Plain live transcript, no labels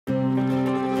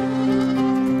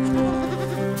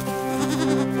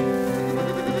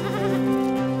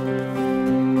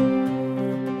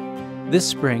This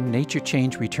spring, Nature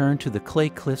Change returned to the Clay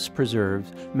Cliffs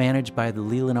Preserves managed by the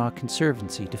Leelanau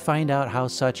Conservancy to find out how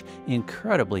such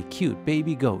incredibly cute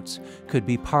baby goats could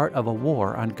be part of a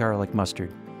war on garlic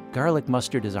mustard. Garlic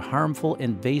mustard is a harmful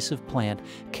invasive plant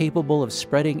capable of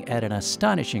spreading at an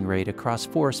astonishing rate across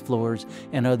forest floors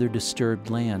and other disturbed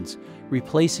lands,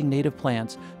 replacing native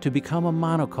plants to become a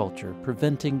monoculture,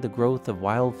 preventing the growth of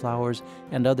wildflowers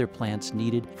and other plants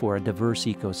needed for a diverse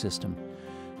ecosystem.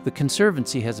 The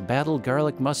Conservancy has battled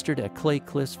garlic mustard at Clay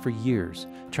Cliffs for years,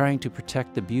 trying to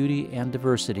protect the beauty and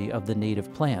diversity of the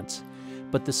native plants.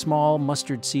 But the small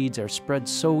mustard seeds are spread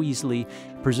so easily,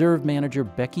 preserve manager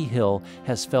Becky Hill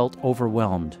has felt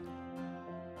overwhelmed.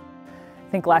 I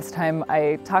think last time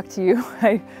I talked to you,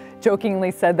 I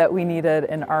jokingly said that we needed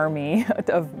an army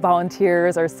of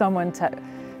volunteers or someone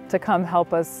to come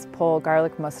help us pull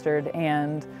garlic mustard.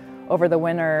 And over the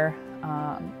winter,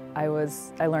 I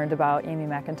learned about Amy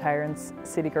McIntyre and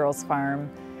City Girls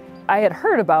Farm. I had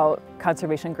heard about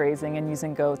conservation grazing and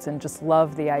using goats and just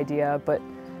loved the idea, but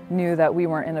knew that we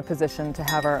weren't in a position to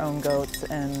have our own goats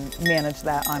and manage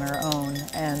that on our own.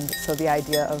 And so the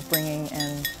idea of bringing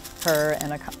in her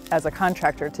and as a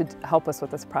contractor to help us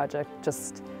with this project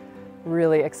just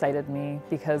really excited me,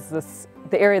 because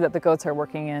the area that the goats are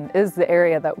working in is the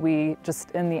area that we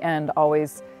just in the end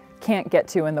always can't get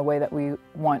to in the way that we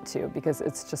want to, because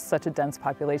it's just such a dense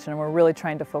population, and we're really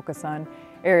trying to focus on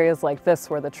areas like this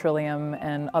where the trillium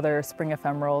and other spring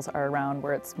ephemerals are around,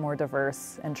 where it's more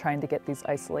diverse, and trying to get these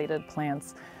isolated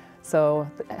plants. So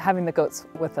having the goats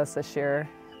with us this year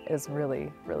is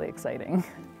really, really exciting.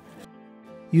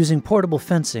 Using portable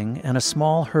fencing and a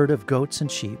small herd of goats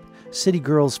and sheep, City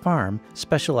Girls Farm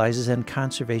specializes in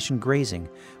conservation grazing,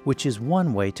 which is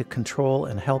one way to control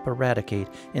and help eradicate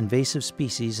invasive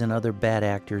species and other bad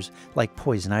actors like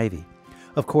poison ivy.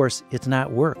 Of course, it's not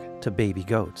work to baby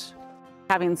goats.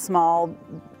 Having small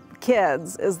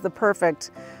kids is the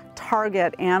perfect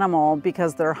target animal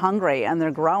because they're hungry and they're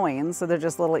growing, so they're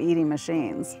just little eating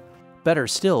machines. Better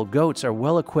still, goats are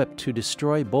well equipped to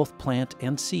destroy both plant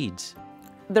and seeds.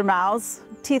 Their mouths,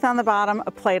 teeth on the bottom,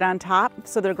 a plate on top,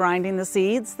 so they're grinding the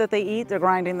seeds that they eat, they're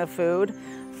grinding the food.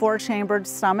 Four-chambered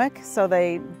stomach, so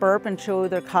they burp and chew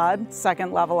their cud,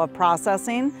 second level of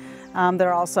processing.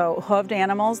 They're also hooved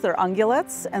animals, they're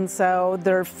ungulates, and so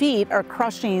their feet are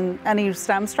crushing any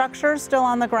stem structure still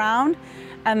on the ground.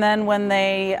 And then when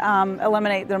they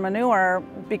eliminate their manure,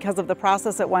 because of the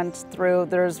process it went through,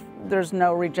 there's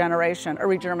no regeneration, or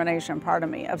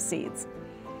regermination, of seeds.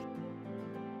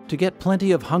 To get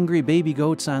plenty of hungry baby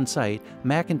goats on site,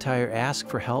 McIntyre asked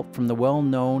for help from the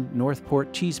well-known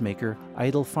Northport cheesemaker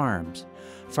Idle Farms.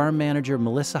 Farm manager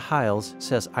Melissa Hiles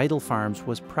says Idle Farms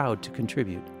was proud to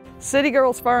contribute. City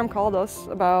Girls Farm called us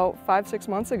about 5-6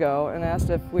 months ago and asked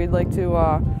if we'd like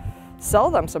to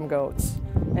sell them some goats,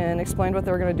 and explained what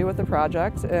they were going to do with the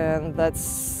project, and that's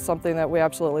something that we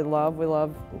absolutely love. We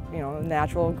love,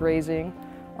 natural grazing,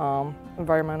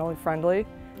 environmentally friendly.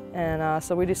 And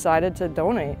so we decided to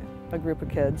donate a group of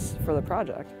kids for the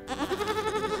project.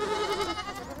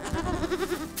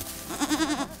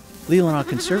 Leelanau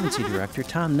Conservancy Director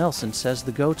Tom Nelson says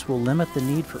the goats will limit the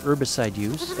need for herbicide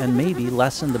use and maybe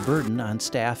lessen the burden on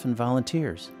staff and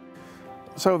volunteers.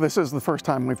 So this is the first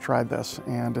time we've tried this,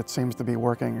 and it seems to be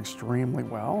working extremely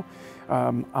well.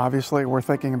 Obviously, we're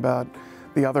thinking about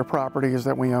the other properties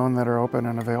that we own that are open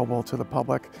and available to the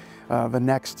public. The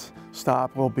next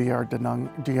stop will be our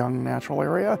DeYoung Natural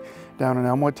Area down in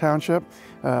Elmwood Township,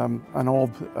 an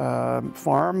old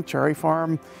farm, cherry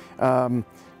farm,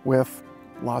 with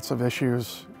lots of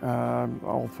issues.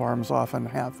 Old farms often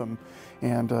have them,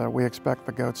 and we expect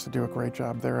the goats to do a great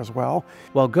job there as well.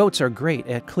 While goats are great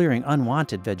at clearing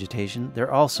unwanted vegetation,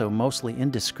 they're also mostly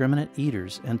indiscriminate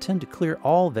eaters and tend to clear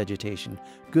all vegetation,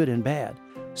 good and bad.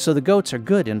 So the goats are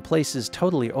good in places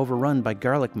totally overrun by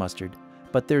garlic mustard,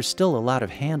 but there's still a lot of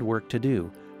handwork to do,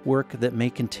 work that may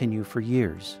continue for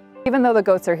years. Even though the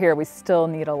goats are here, we still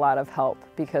need a lot of help,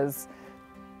 because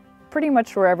pretty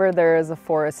much wherever there is a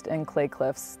forest in Clay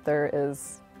Cliffs, there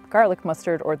is garlic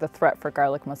mustard or the threat for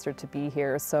garlic mustard to be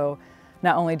here. So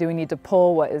not only do we need to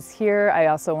pull what is here, I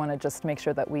also want to just make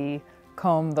sure that we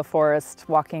comb the forest,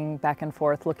 walking back and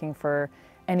forth, looking for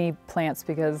any plants,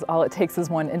 because all it takes is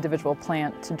one individual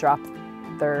plant to drop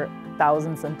their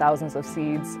thousands and thousands of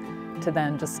seeds to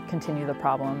then just continue the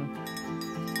problem.